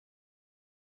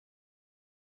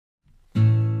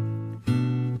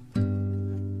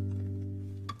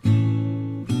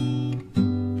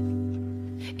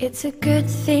It's a good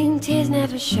thing tears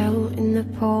never show in the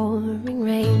pouring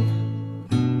rain,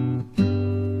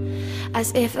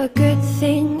 as if a good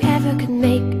thing ever could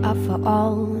make up for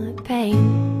all the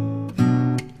pain.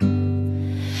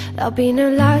 There'll be no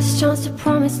last chance to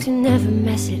promise to never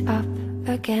mess it up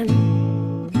again.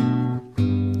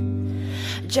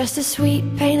 Just the sweet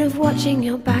pain of watching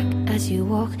your back as you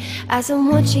walk, as I'm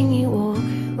watching you walk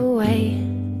away.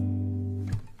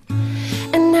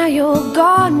 And now you're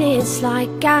gone, it's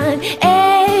like an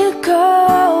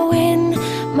echo in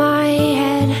my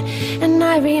head, and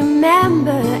I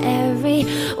remember every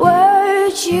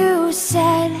word you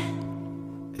said.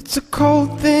 It's a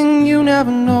cold thing, you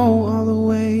never know all the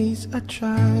ways I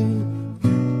tried.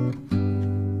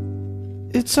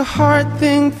 It's a hard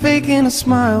thing, faking a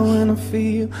smile when I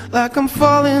feel like I'm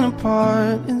falling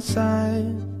apart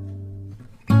inside.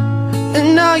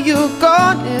 And now you're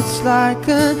gone, it's like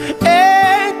an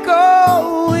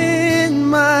echo in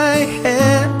my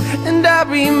head, and I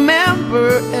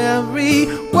remember every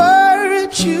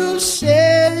word you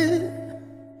said.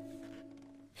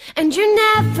 And you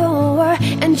never were,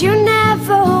 and you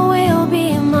never will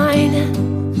be mine.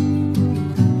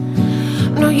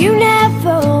 No, you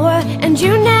never were, and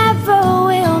you never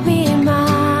will be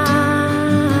mine.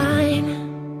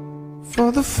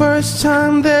 For the first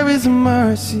time there is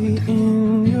mercy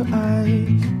in your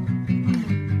eyes,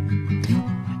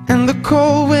 and the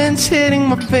cold wind's hitting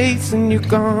my face, and you're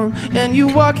gone, and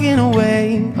you're walking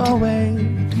away, away.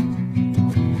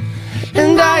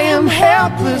 And I am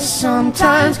helpless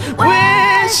sometimes,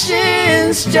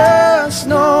 wishing's just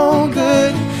no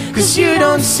good, 'cause you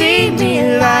don't see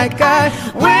me like I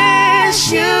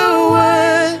wish you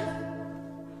would.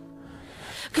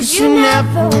 'Cause you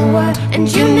never were, and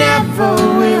you never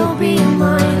will be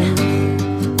mine.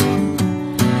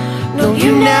 No,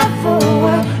 you never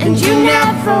were, and you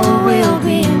never will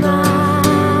be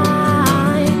mine.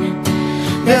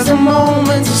 There's a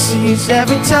moment to seize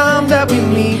every time that we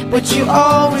meet, but you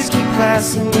always keep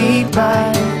passing me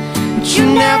by. But you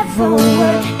never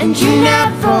were, and you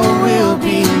never will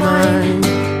be mine.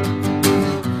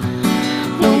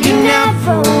 No, you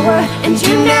never were, and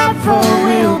you never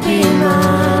will be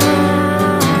mine.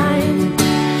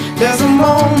 There's a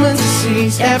moment to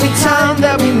seize every time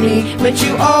that we meet, but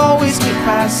you always keep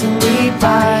passing me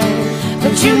by.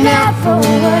 But you never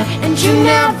were, and you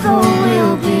never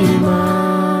will be mine.